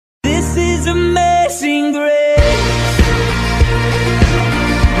amazing grace.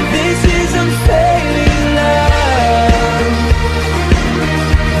 This is unfailing love,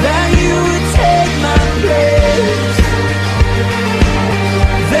 that you would take my place,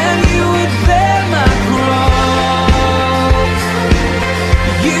 that you would bear my cross.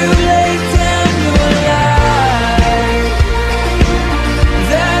 You laid down your life,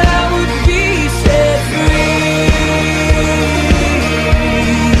 that I would be set free.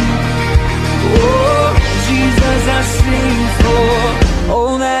 Oh, Jesus, I sing for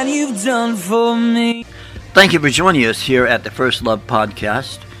all that you've done for me. Thank you for joining us here at the First Love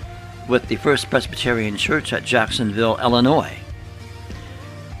Podcast with the First Presbyterian Church at Jacksonville, Illinois.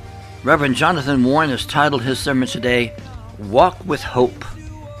 Reverend Jonathan Warren has titled his sermon today, Walk with Hope.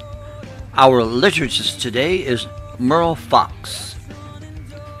 Our liturgist today is Merle Fox,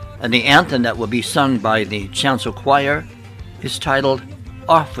 and the anthem that will be sung by the chancel choir is titled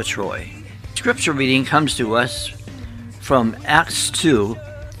Offertory. Scripture reading comes to us from Acts 2,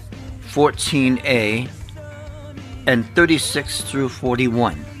 14a and 36 through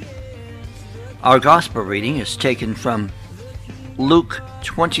 41. Our gospel reading is taken from Luke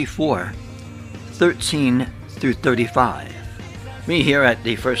 24, 13 through 35. We here at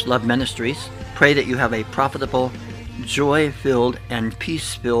the First Love Ministries pray that you have a profitable, joy-filled, and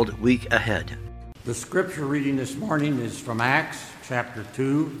peace-filled week ahead. The scripture reading this morning is from Acts chapter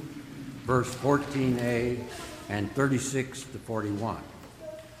 2, verse 14a and 36 to 41.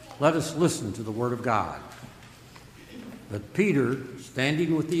 Let us listen to the word of God. But Peter,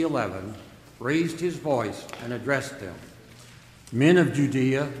 standing with the 11, raised his voice and addressed them. Men of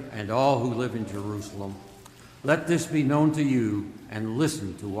Judea and all who live in Jerusalem, let this be known to you, and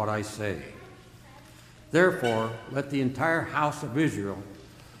listen to what I say. Therefore, let the entire house of Israel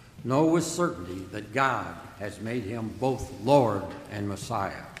know with certainty that God has made him both Lord and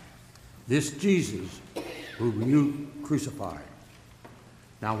Messiah, this Jesus whom you crucified.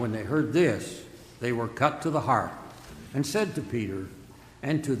 Now when they heard this, they were cut to the heart, and said to Peter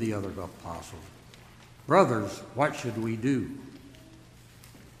and to the other apostles, Brothers, what should we do?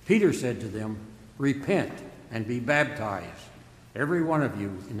 Peter said to them, Repent and be baptized, every one of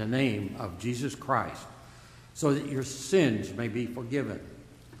you, in the name of Jesus Christ, so that your sins may be forgiven,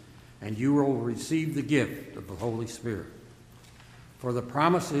 and you will receive the gift of the Holy Spirit. For the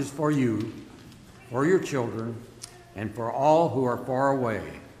promise is for you, for your children, and for all who are far away,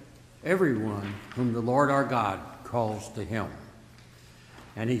 everyone whom the Lord our God calls to him.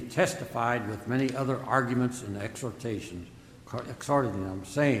 And he testified with many other arguments and exhortations, exhorting them,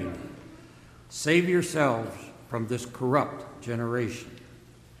 saying, Save yourselves from this corrupt generation.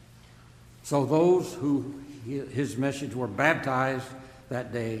 So those who his message were baptized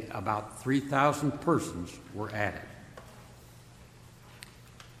that day, about 3,000 persons were added.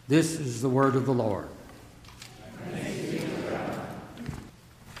 This is the word of the Lord. Thanks be to God.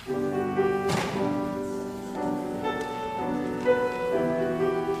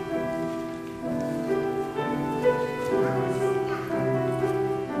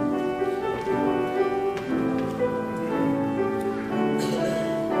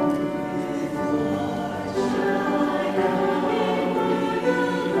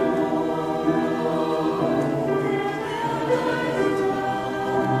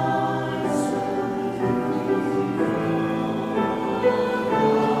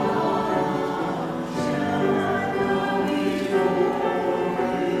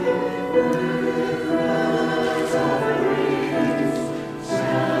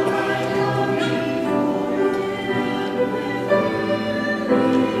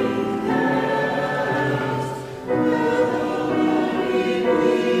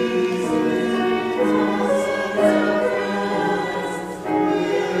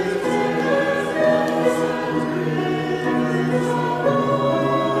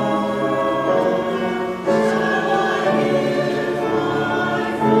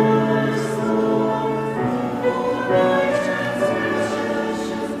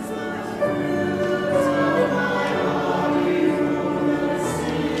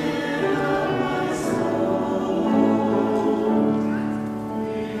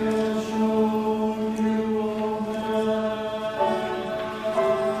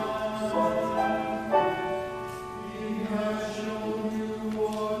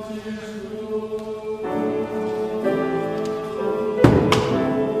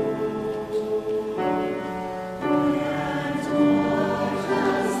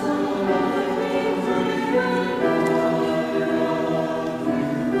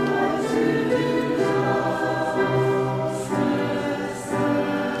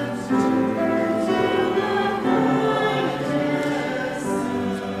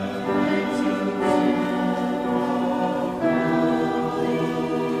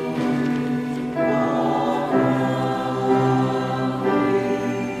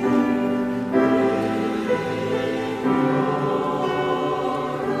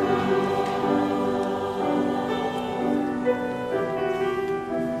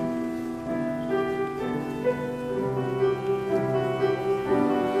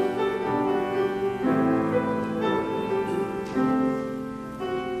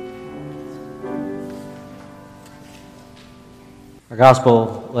 Our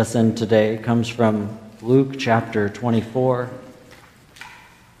gospel lesson today comes from Luke chapter 24,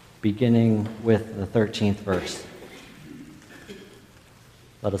 beginning with the 13th verse.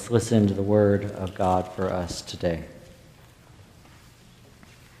 Let us listen to the word of God for us today.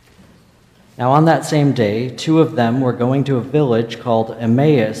 Now on that same day, two of them were going to a village called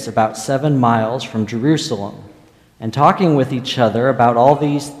Emmaus, about 7 miles from Jerusalem, and talking with each other about all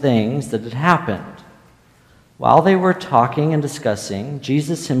these things that had happened. While they were talking and discussing,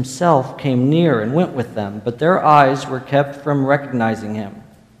 Jesus himself came near and went with them, but their eyes were kept from recognizing him.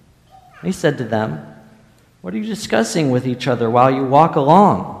 He said to them, "What are you discussing with each other while you walk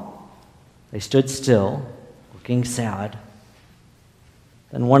along?" They stood still, looking sad.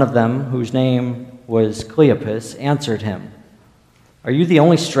 Then one of them, whose name was Cleopas, answered him, "Are you the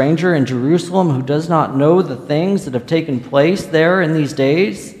only stranger in Jerusalem who does not know the things that have taken place there in these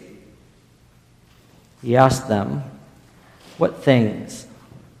days?" He asked them, "What things?"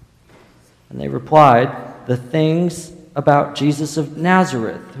 And they replied, "The things about Jesus of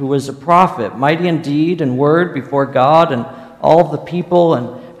Nazareth, who was a prophet, mighty in deed and word before God and all the people, and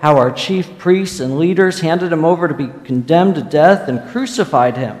how our chief priests and leaders handed him over to be condemned to death and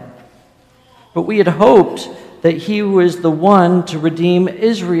crucified him. But we had hoped that he was the one to redeem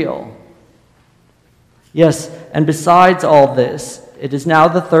Israel. Yes, and besides all this, it is now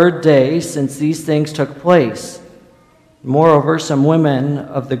the 3rd day since these things took place. Moreover, some women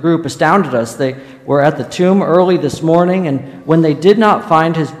of the group astounded us. They were at the tomb early this morning, and when they did not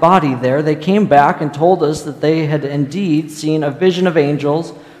find his body there, they came back and told us that they had indeed seen a vision of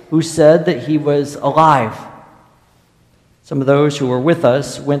angels who said that he was alive. Some of those who were with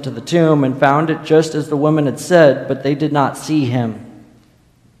us went to the tomb and found it just as the woman had said, but they did not see him."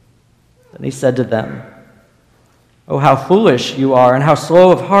 Then he said to them, "Oh, how foolish you are, and how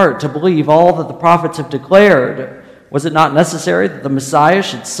slow of heart to believe all that the prophets have declared. Was it not necessary that the Messiah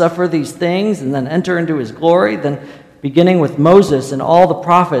should suffer these things and then enter into his glory?" Then, beginning with Moses and all the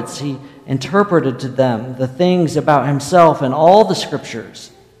prophets, he interpreted to them the things about himself in all the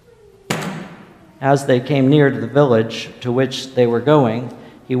scriptures. As they came near to the village to which they were going,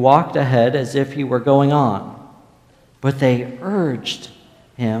 he walked ahead as if he were going on. But they urged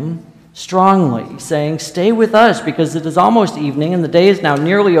him strongly, saying, "Stay with us, because it is almost evening, and the day is now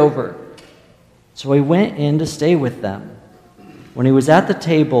nearly over." So he went in to stay with them. When he was at the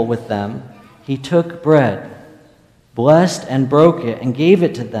table with them, he took bread, blessed and broke it, and gave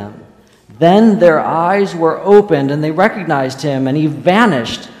it to them. Then their eyes were opened, and they recognized him, and he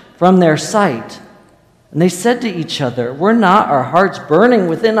vanished from their sight. And they said to each other, "Were not our hearts burning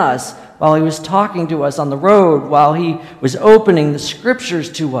within us while he was talking to us on the road, while he was opening the scriptures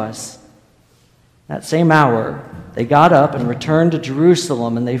to us?" That same hour, they got up and returned to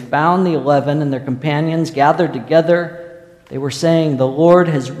Jerusalem, and they found the 11 and their companions gathered together. They were saying, "The Lord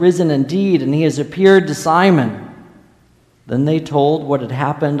has risen indeed, and he has appeared to Simon." Then they told what had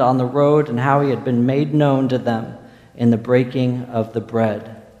happened on the road and how he had been made known to them in the breaking of the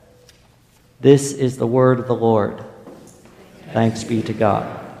bread. This is the word of the Lord. Thanks be to God.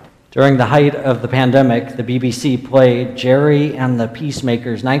 During the height of the pandemic, the BBC played Jerry and the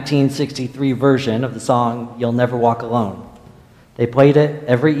Peacemakers' 1963 version of the song "You'll Never Walk Alone." They played it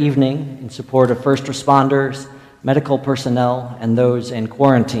every evening in support of first responders, medical personnel, and those in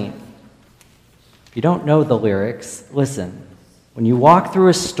quarantine. If you don't know the lyrics, listen. When you walk through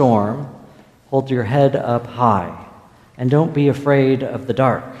a storm, hold your head up high, and don't be afraid of the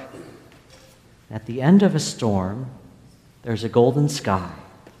dark. At the end of a storm, there's a golden sky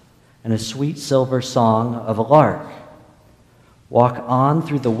and a sweet silver song of a lark. Walk on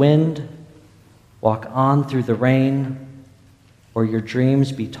through the wind, walk on through the rain, or your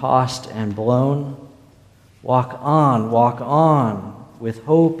dreams be tossed and blown. Walk on with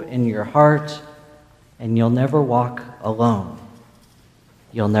hope in your heart, and you'll never walk alone.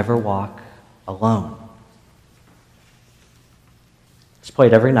 You'll never walk alone. It's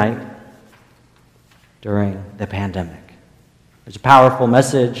played every night during the pandemic. There's a powerful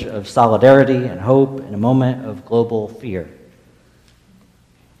message of solidarity and hope in a moment of global fear.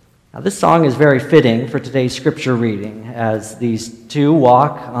 Now, this song is very fitting for today's scripture reading as these two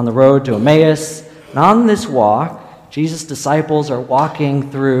walk on the road to Emmaus. And on this walk, Jesus' disciples are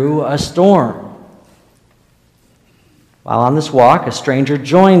walking through a storm. While on this walk, a stranger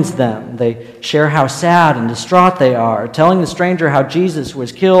joins them. They share how sad and distraught they are, telling the stranger how Jesus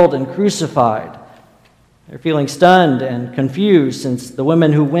was killed and crucified. They're feeling stunned and confused since the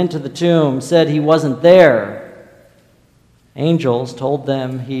women who went to the tomb said he wasn't there. Angels told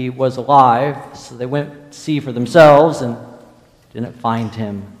them he was alive, so they went to see for themselves and didn't find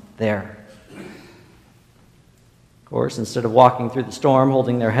him there. course, instead of walking through the storm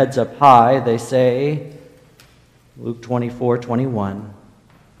holding their heads up high, they say, Luke 24:21,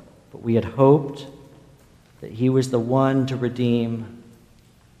 but we had hoped that he was the one to redeem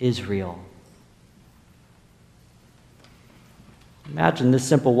Israel. Imagine this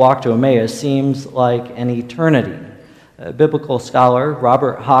simple walk to Emmaus seems like an eternity. A biblical scholar,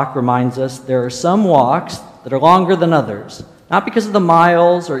 Robert Hawk, reminds us there are some walks that are longer than others, not because of the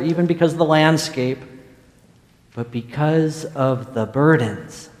miles or even because of the landscape, but because of the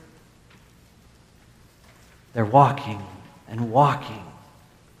burdens. They're walking and walking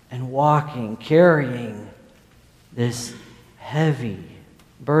and walking, carrying this heavy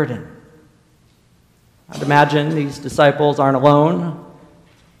burden. I'd imagine these disciples aren't alone.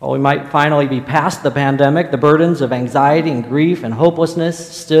 While we might finally be past the pandemic, the burdens of anxiety and grief and hopelessness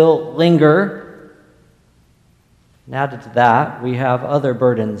still linger. And added to that, we have other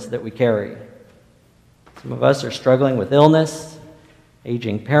burdens that we carry. Some of us are struggling with illness,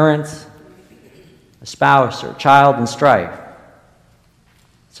 aging parents, a spouse or child in strife.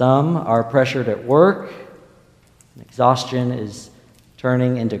 Some are pressured at work, and exhaustion is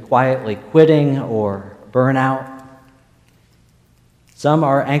turning into quietly quitting or burnout. Some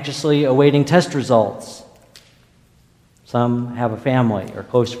are anxiously awaiting test results. Some have a family or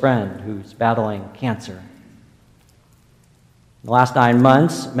close friend who's battling cancer. In the last 9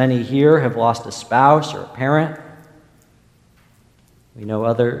 months, many here have lost a spouse or a parent. We know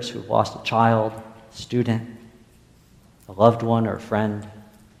others who've lost a child, a student, a loved one, or a friend.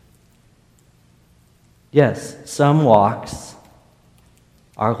 Yes, some walks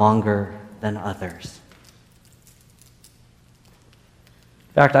are longer than others.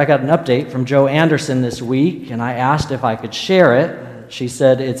 In fact, I got an update from Jo Anderson this week, and I asked if I could share it. She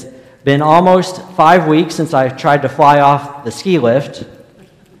said, it's been almost 5 weeks since I tried to fly off the ski lift.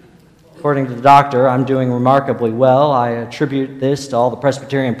 According to the doctor, I'm doing remarkably well. I attribute this to all the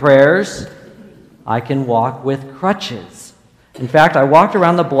Presbyterian prayers. I can walk with crutches. In fact, I walked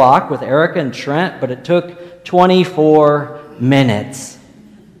around the block with Erica and Trent, but it took 24 minutes.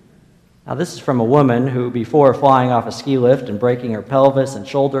 Now, this is from a woman who, before flying off a ski lift and breaking her pelvis and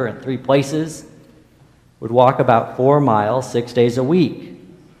shoulder in 3 places, would walk about 4 miles 6 days a week.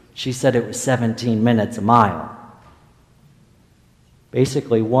 She said it was 17 minutes a mile.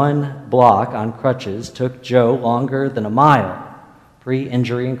 Basically, 1 block on crutches took Jo longer than a mile,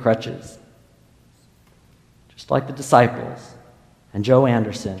 pre-injury and crutches. Just like the disciples and Jo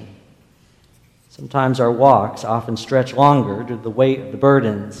Anderson, sometimes our walks often stretch longer due to the weight of the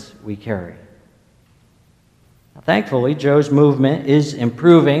burdens we carry. Now, thankfully, Jo's movement is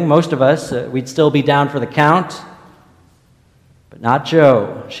improving. Most of us, we'd still be down for the count, but not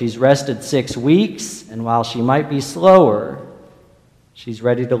Jo. She's rested 6 weeks, and while she might be slower, she's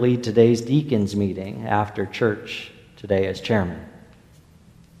ready to lead today's deacons meeting after church today as chairman.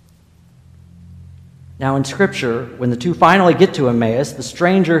 Now in Scripture, when the two finally get to Emmaus, the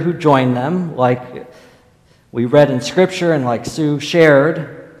stranger who joined them, like we read in Scripture and like Sue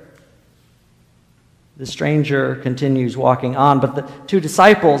shared, the stranger continues walking on, but the 2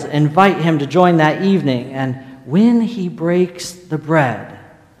 disciples invite him to join that evening, and when he breaks the bread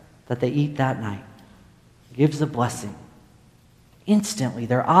that they eat that night, gives the blessing, instantly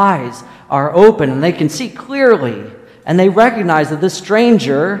their eyes are open and they can see clearly, and they recognize that this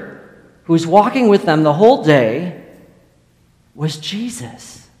stranger who was walking with them the whole day was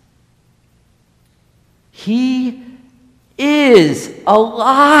Jesus. He is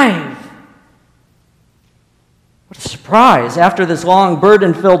alive. What a surprise. After this long,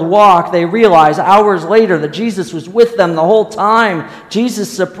 burden-filled walk, they realize hours later that Jesus was with them the whole time.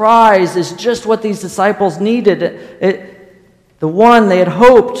 Jesus' surprise is just what these disciples needed. The one they had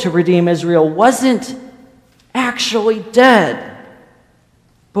hoped to redeem Israel wasn't actually dead,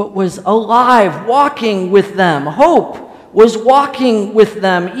 but was alive, walking with them. Hope was walking with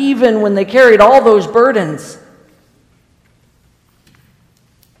them even when they carried all those burdens.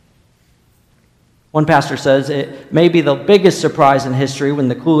 One pastor says it may be the biggest surprise in history when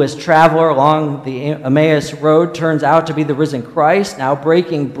the clueless traveler along the Emmaus road turns out to be the risen Christ, now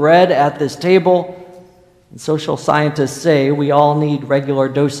breaking bread at this table. And social scientists say we all need regular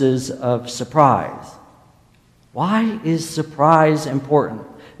doses of surprise. Why is surprise important?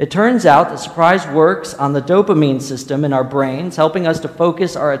 It turns out that surprise works on the dopamine system in our brains, helping us to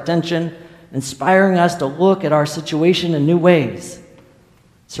focus our attention, inspiring us to look at our situation in new ways.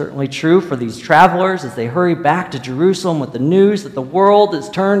 Certainly true for these travelers as they hurry back to Jerusalem with the news that the world is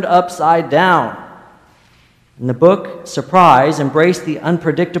turned upside down. In the book, Surprise, Embrace the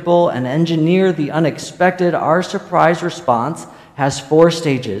Unpredictable and Engineer the Unexpected, our surprise response has 4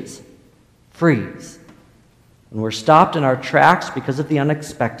 stages. Freeze. when we're stopped in our tracks because of the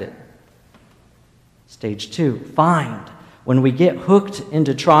unexpected. Stage 2, find, when we get hooked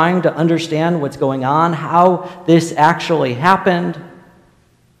into trying to understand what's going on, how this actually happened.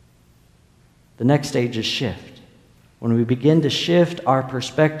 The next stage is shift, when we begin to shift our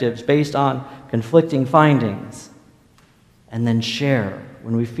perspectives based on conflicting findings. And then share,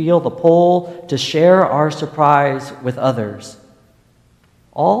 when we feel the pull to share our surprise with others.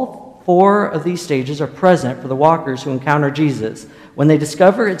 All 4 of these stages are present for the walkers who encounter Jesus. When they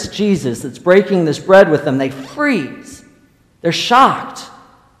discover it's Jesus that's breaking this bread with them, they freeze. They're shocked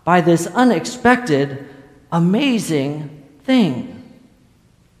by this unexpected, amazing thing.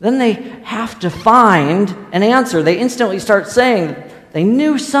 Then they have to find an answer. They instantly start saying they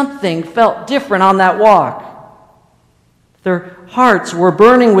knew something felt different on that walk. Their hearts were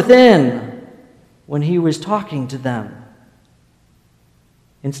burning within when he was talking to them.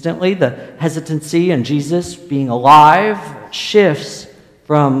 Instantly, the hesitancy in Jesus being alive shifts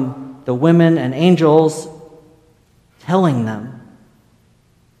from the women and angels telling them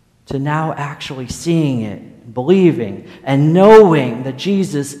to now actually seeing it, believing, and knowing that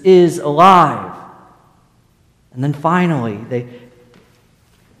Jesus is alive. And then finally, the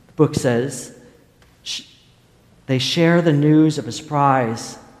book says, they share the news of a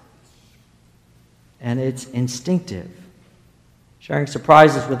surprise, and it's instinctive. Sharing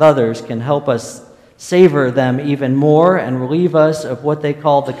surprises with others can help us savor them even more and relieve us of what they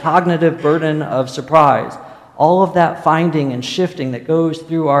call the cognitive burden of surprise. All of that finding and shifting that goes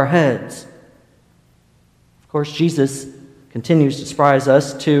through our heads. Of course, Jesus continues to surprise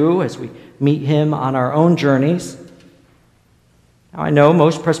us too as we meet him on our own journeys. Now, I know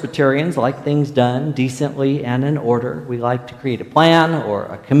most Presbyterians like things done decently and in order. We like to create a plan or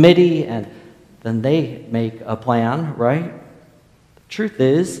a committee, and then they make a plan, right? The truth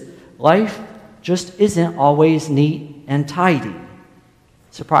is, life just isn't always neat and tidy.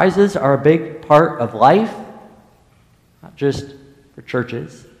 Surprises are a big part of life, not just for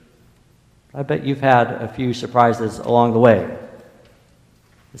churches. I bet you've had a few surprises along the way.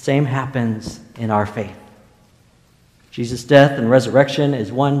 The same happens in our faith. Jesus' death and resurrection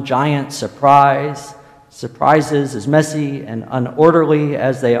is one giant surprise. Surprises, as messy and unorderly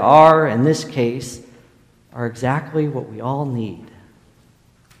as they are in this case, are exactly what we all need.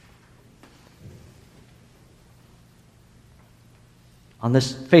 On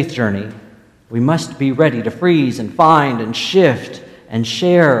this faith journey, we must be ready to freeze and find and shift and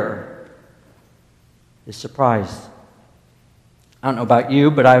share this surprise. I don't know about you,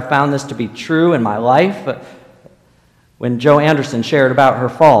 but I've found this to be true in my life. When Joe Anderson shared about her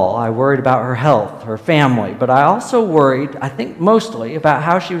fall, I worried about her health, her family, but I also worried, I think mostly, about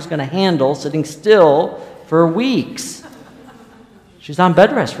how she was going to handle sitting still for weeks. She's on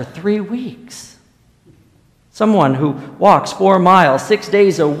bed rest for 3 weeks. Someone who walks 4 miles 6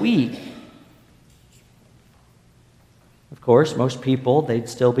 days a week. Of course, most people, they'd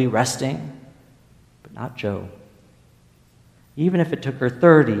still be resting, but not Joe. Even if it took her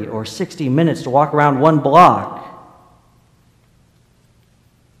 30 or 60 minutes to walk around 1 block.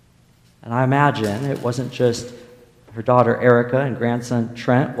 And I imagine it wasn't just her daughter Erica and grandson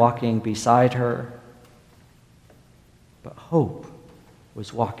Trent walking beside her, but Hope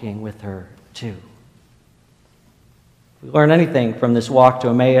was walking with her too. If we learn anything from this walk to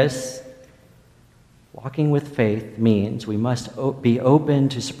Emmaus, walking with faith means we must be open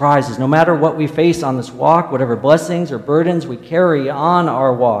to surprises. No matter what we face on this walk, whatever blessings or burdens we carry on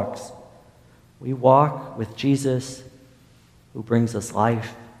our walks, we walk with Jesus who brings us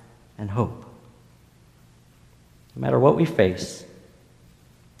life and hope. No matter what we face,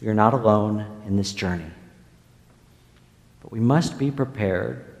 we are not alone in this journey. But we must be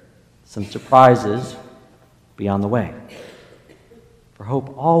prepared. Some surprises be on the way. For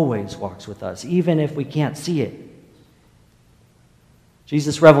hope always walks with us, even if we can't see it.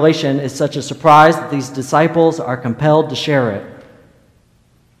 Jesus' revelation is such a surprise that these disciples are compelled to share it.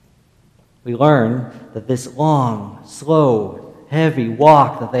 We learn that this long, slow, heavy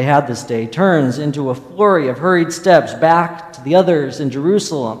walk that they had this day turns into a flurry of hurried steps back to the others in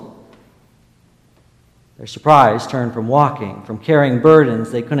Jerusalem. Their surprise turned from walking, from carrying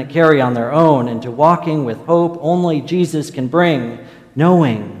burdens they couldn't carry on their own, into walking with hope only Jesus can bring,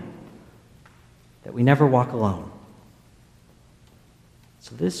 knowing that we never walk alone.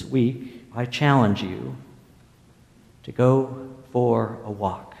 So this week, I challenge you to go for a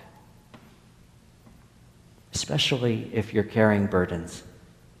walk. Especially if you're carrying burdens.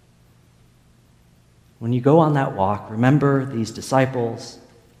 When you go on that walk, remember these disciples.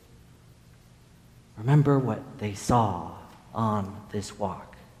 Remember what they saw on this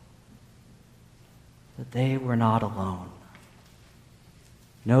walk. that they were not alone.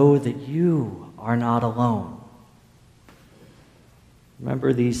 Know that you are not alone.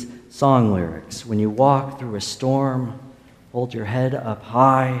 Remember these song lyrics. When you walk through a storm, hold your head up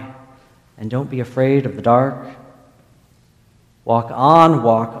high, and don't be afraid of the dark. Walk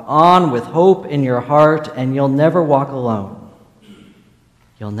on with hope in your heart, and you'll never walk alone.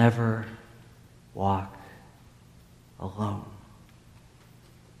 You'll never walk alone.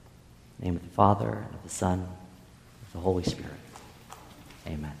 In the name of the Father, and of the Son, and of the Holy Spirit.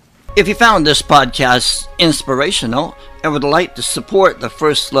 Amen. If you found this podcast inspirational and would like to support the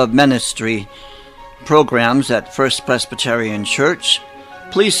First Love Ministry programs at First Presbyterian Church,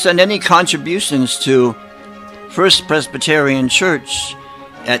 please send any contributions to First Presbyterian Church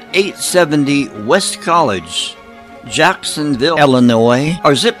at 870 West College, Jacksonville, Illinois.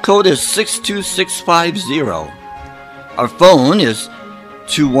 Our zip code is 62650. Our phone is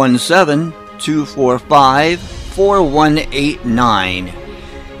 217-245-4189.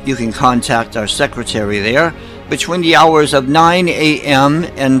 You can contact our secretary there between the hours of 9 a.m.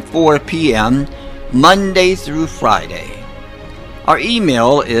 and 4 p.m., Monday through Friday. Our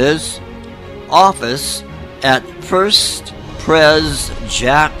email is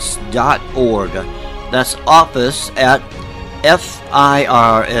office@firstpresjax.org. That's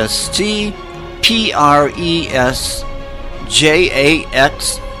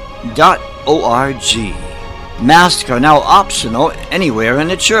office@firstpresjax.org. Masks are now optional anywhere in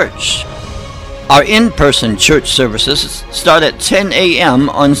the church. Our in-person church services start at 10 a.m.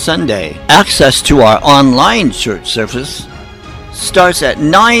 on Sunday. Access to our online church service starts at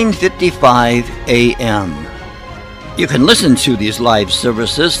 9:55 a.m. You can listen to these live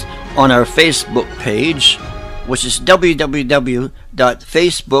services on our Facebook page, which is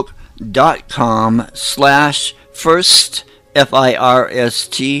www.facebook.com/first, FIRST,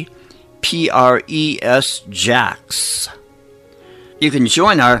 You can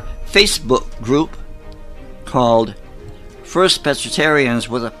join our Facebook group called First Presbyterians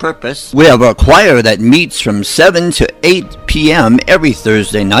with a Purpose. We have a choir that meets from 7 to 8 p.m. every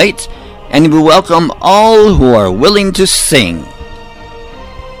Thursday night, and we welcome all who are willing to sing.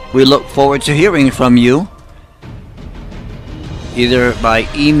 We look forward to hearing from you, either by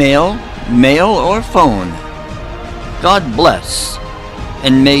email, mail, or phone. God bless,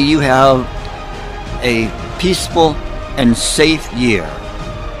 and may you have a peaceful and safe year.